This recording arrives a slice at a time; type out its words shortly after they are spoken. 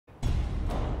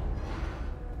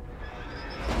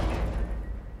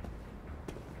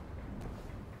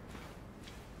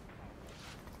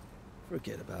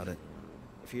Forget about it.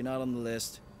 If you're not on the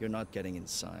list, you're not getting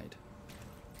inside.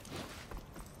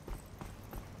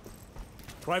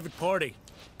 Private party.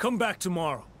 Come back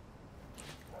tomorrow.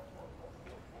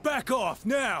 Back off,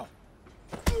 now!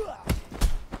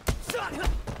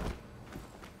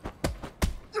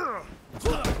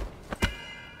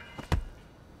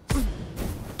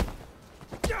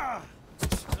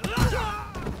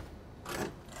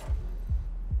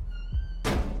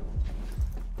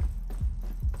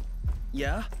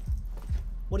 Yeah?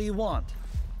 What do you want?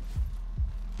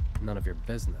 None of your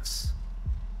business.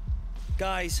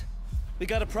 Guys, we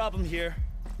got a problem here.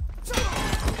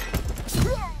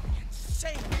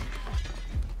 Insane!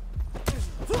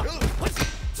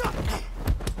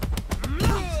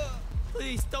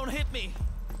 Please, don't hit me!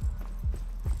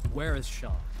 Where is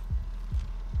Sean?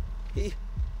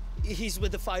 He's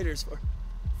with the fighters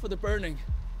for the burning.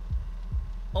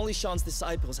 Only Sean's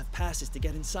disciples have passes to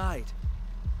get inside.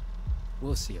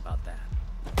 We'll see about that.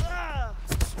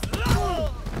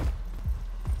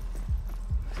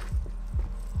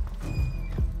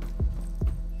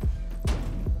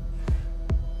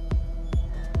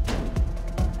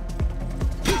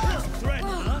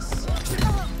 Threaten us?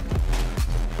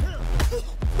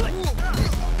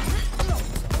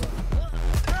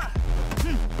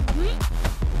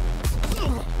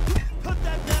 Put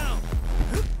that down!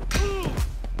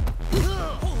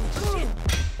 Holy shit!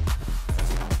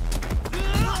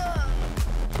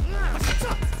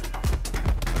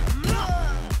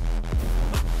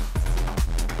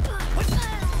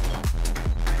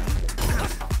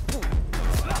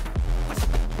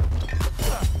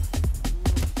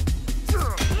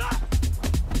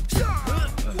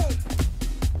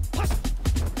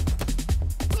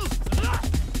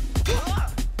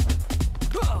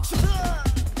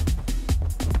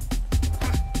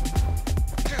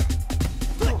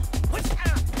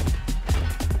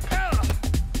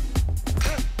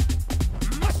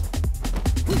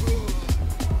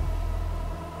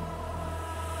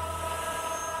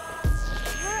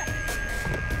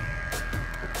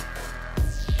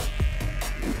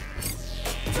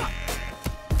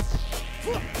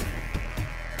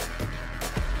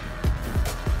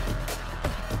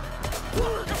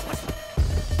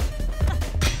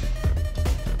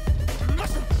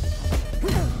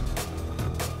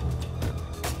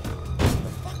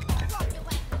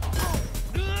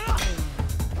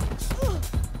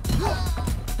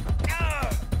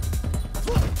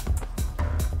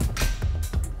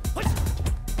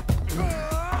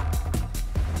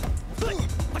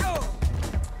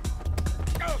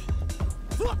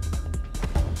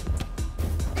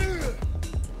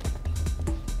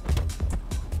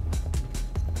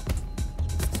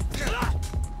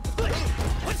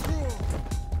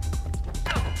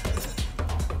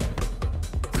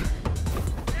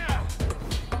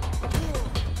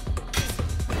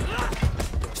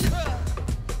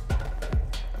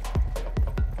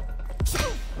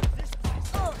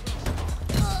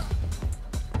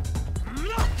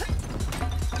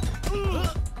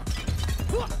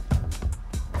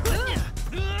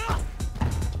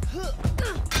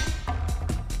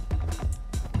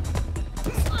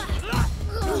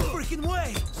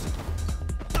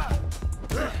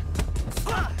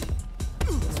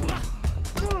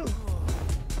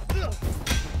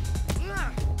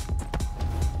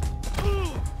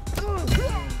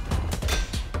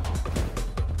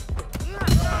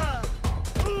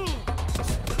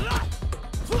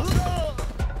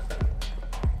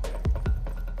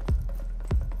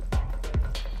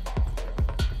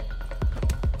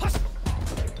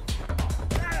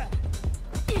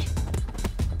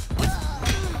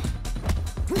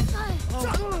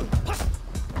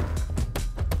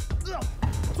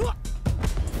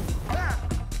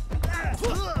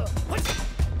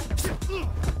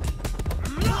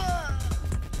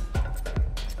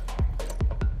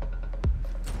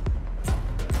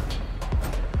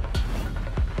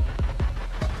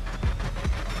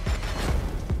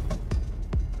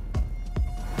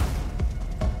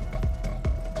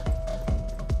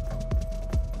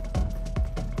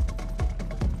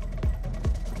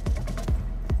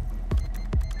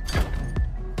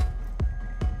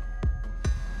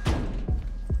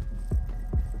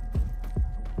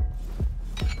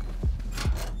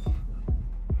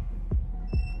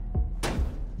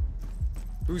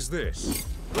 Who's this?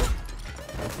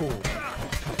 Fool.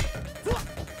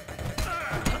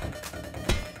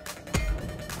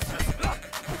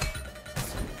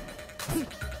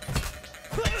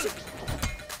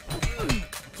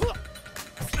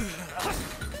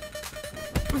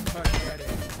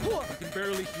 I can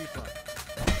barely keep up.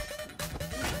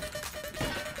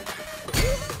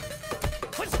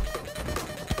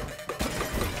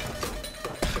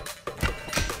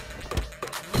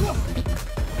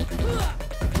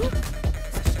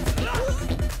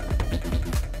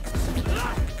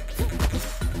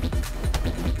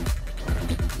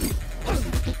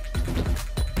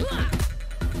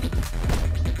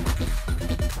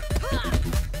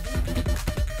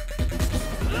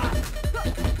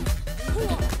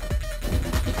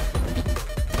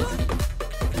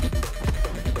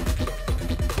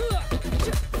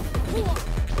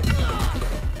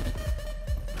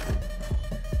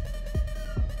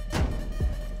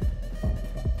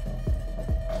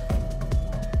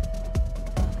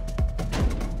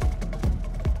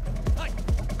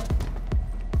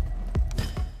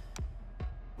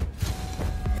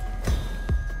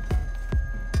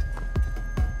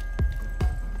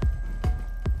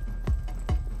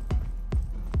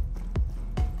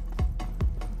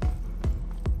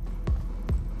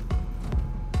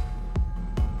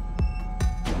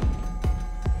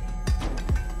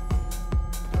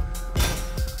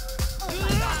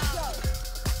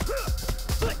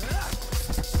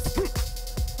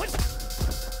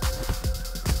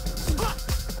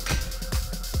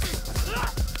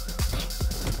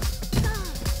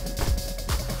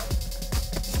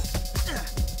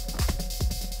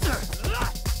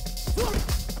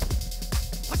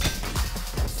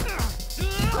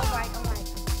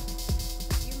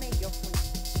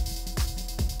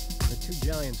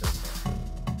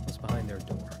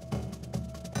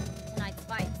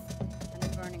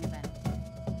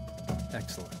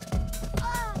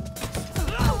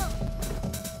 Excellent.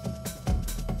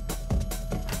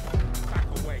 Back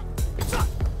away.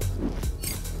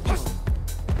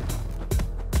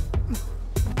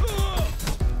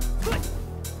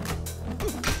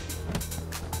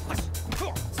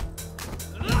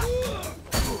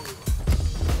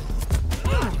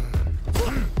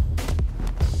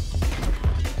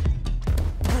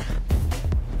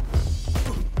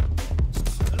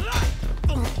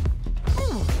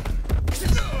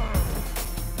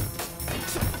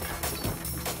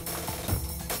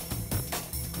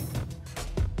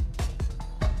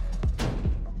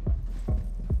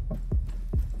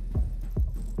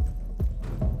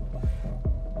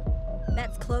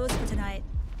 That's closed for tonight.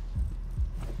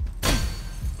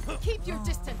 Keep your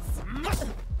distance.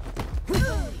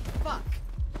 Holy fuck.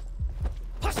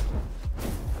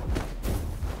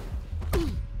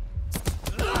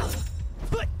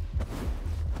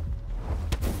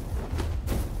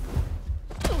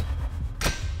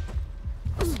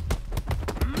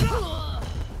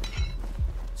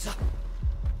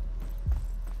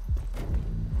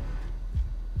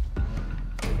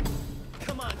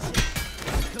 Come on,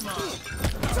 Chief. Come on.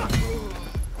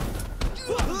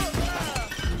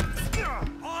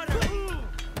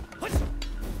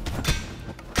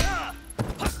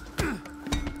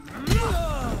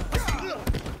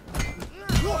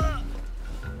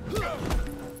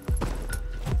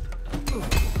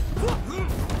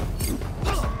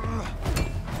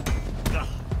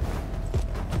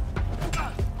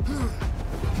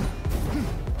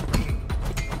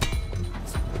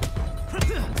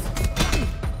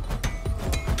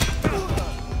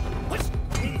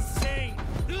 Insane!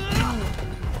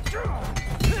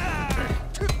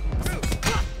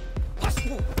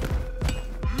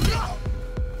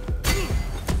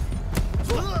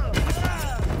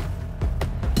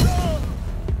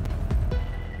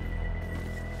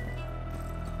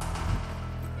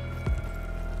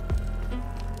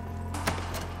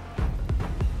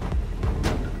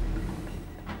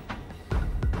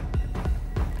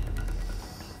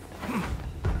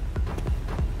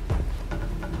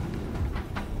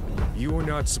 You were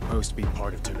not supposed to be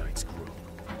part of tonight's group.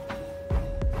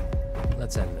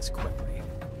 Let's end this quickly.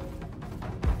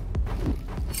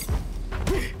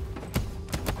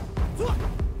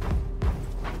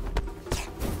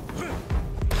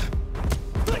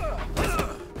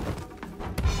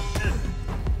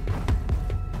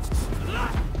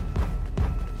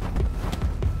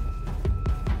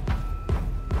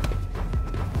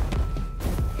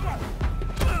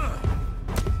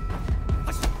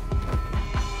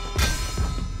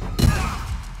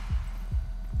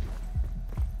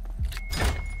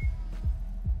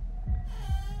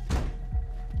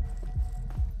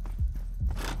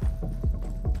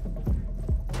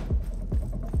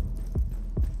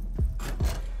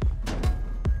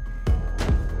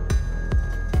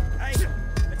 Hey,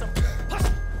 it's a...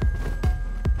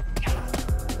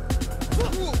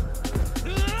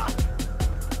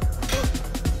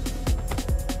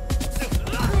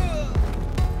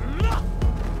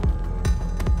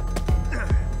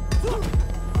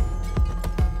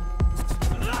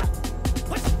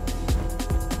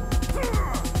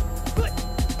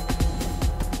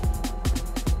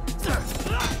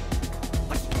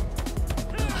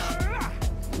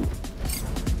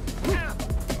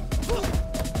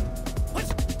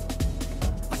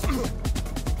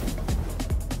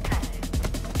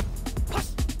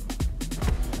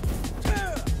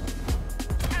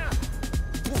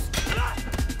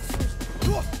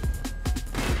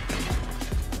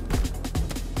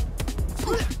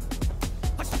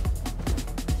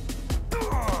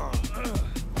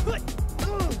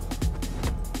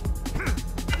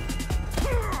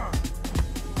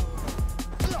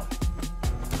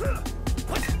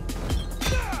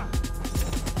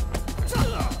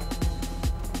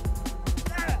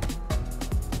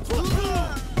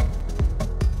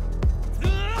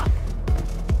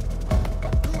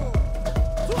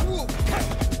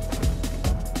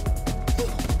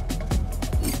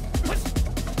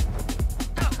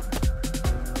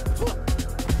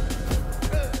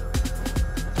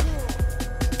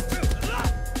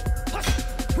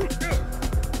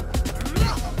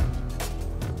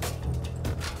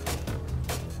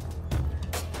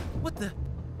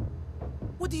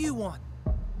 What do you want?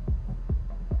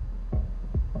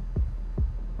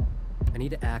 I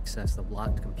need to access the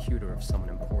locked computer of someone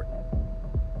important.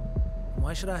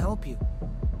 Why should I help you?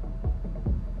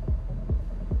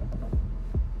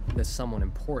 This someone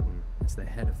important is the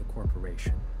head of the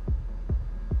corporation.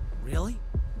 Really?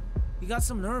 You got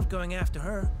some nerve going after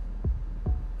her.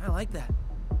 I like that.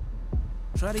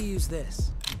 Try to use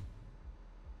this.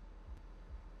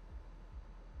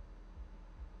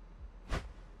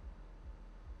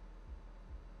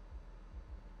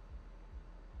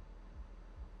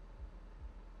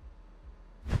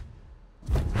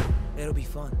 It'll be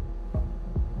fun.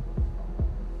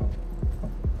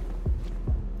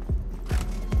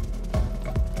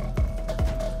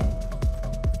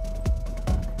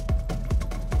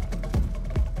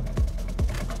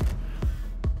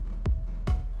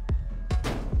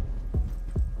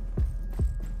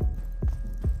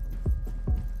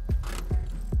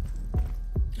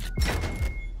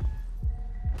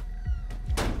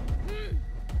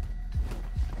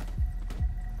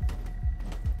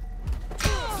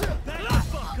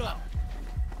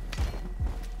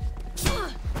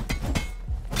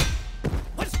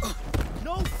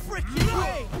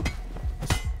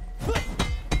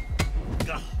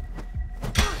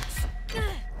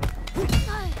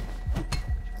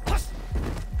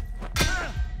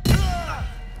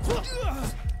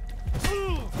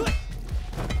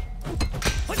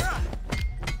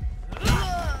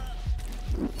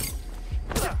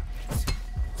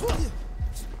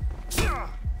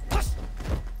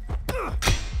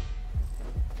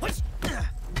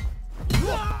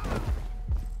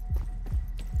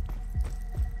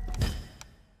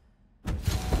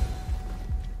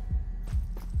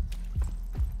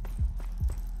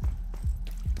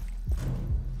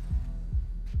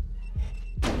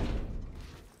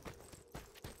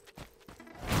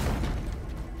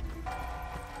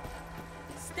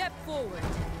 Step forward.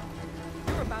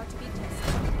 You're about to be tested.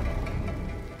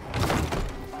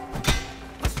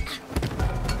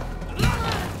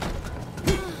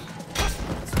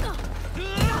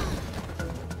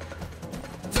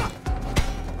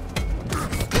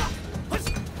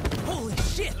 Holy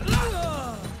shit!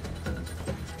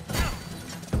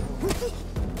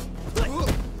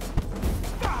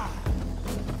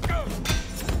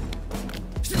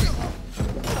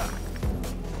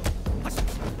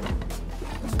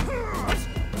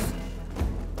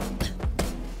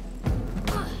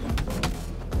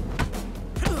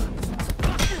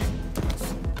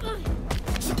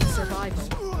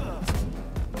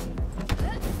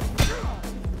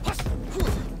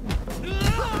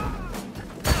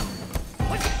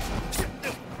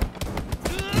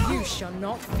 You shall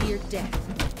not fear death.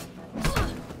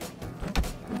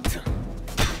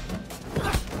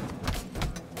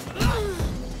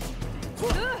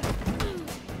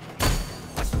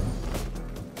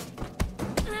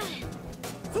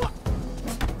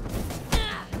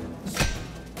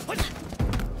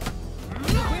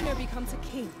 The winner becomes a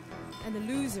king, and the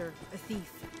loser a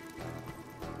thief.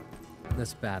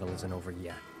 This battle isn't over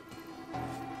yet.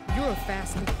 You're a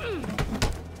fast leader.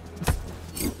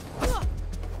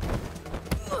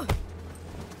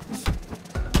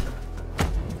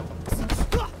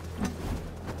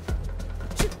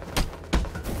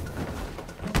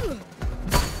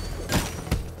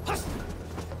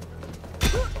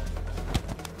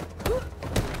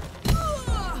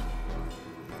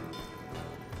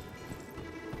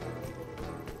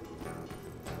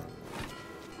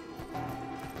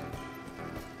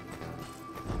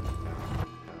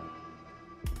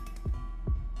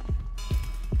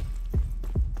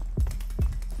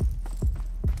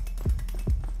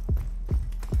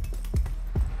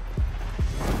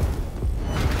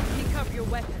 Pick up your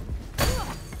weapon.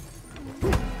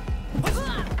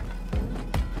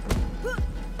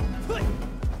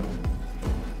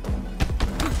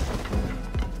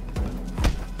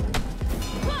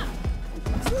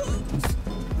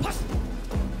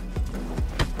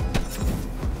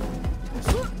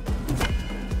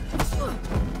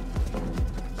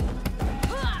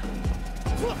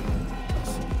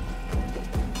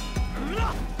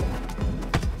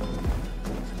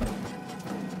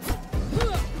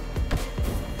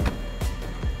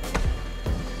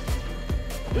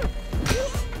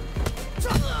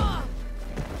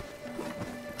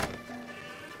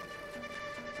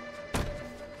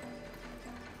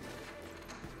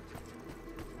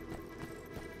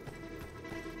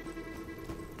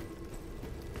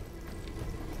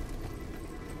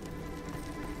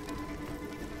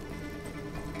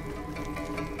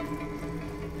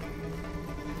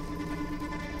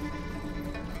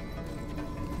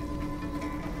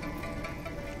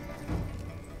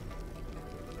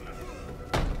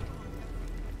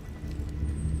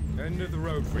 End of the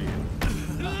road for you.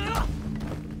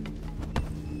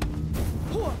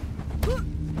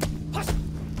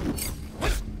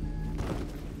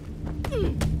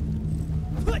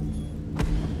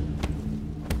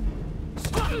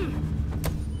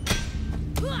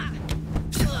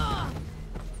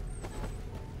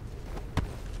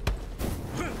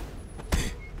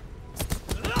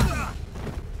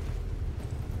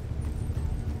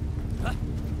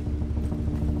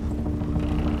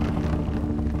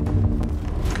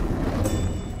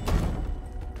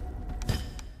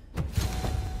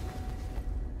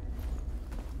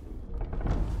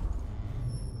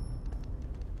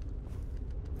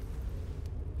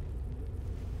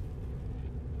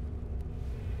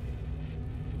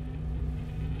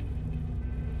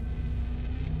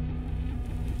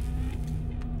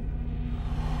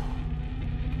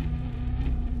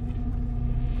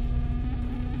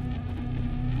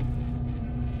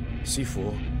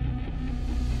 SIFU.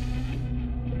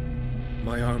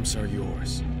 My arms are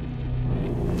yours.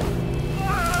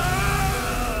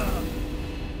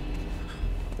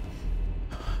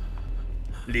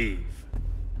 Leave.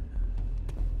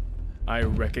 I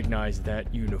recognize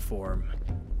that uniform.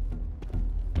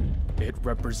 It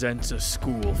represents a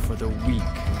school for the weak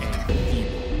and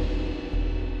feeble.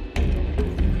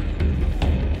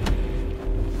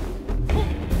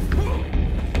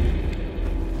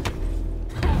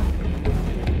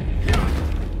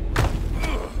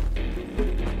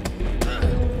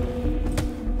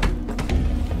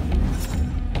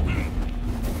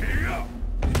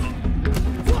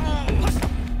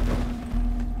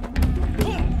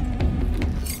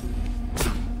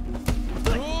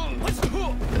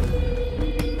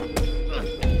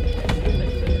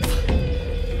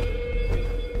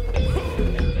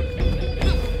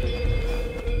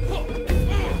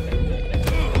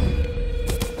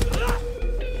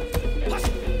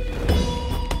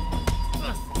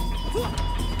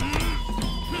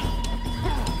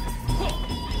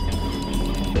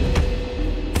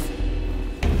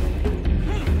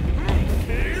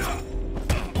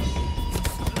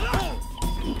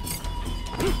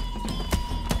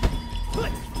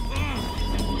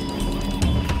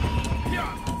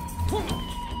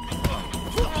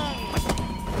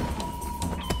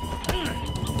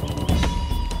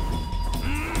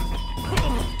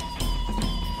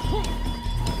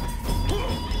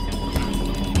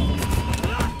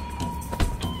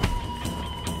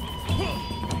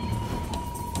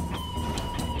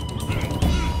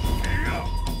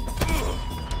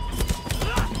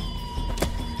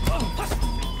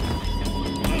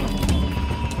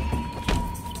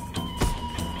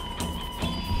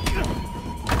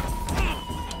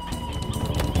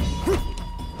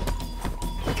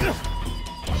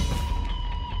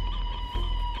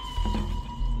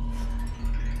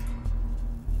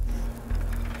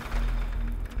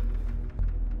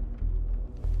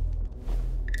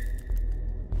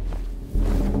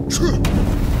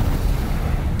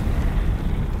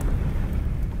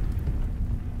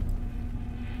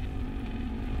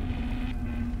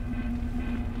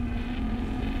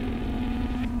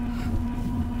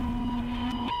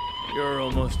 You're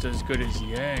almost as good as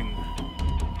Yang.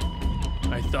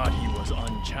 I thought he was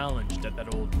unchallenged at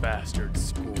that old bastard's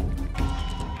school.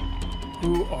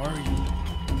 Who are you?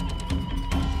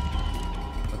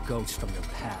 A ghost from your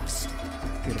past,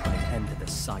 here to put an end to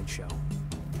this sideshow.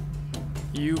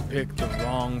 You picked the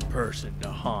wrong person to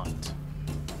haunt.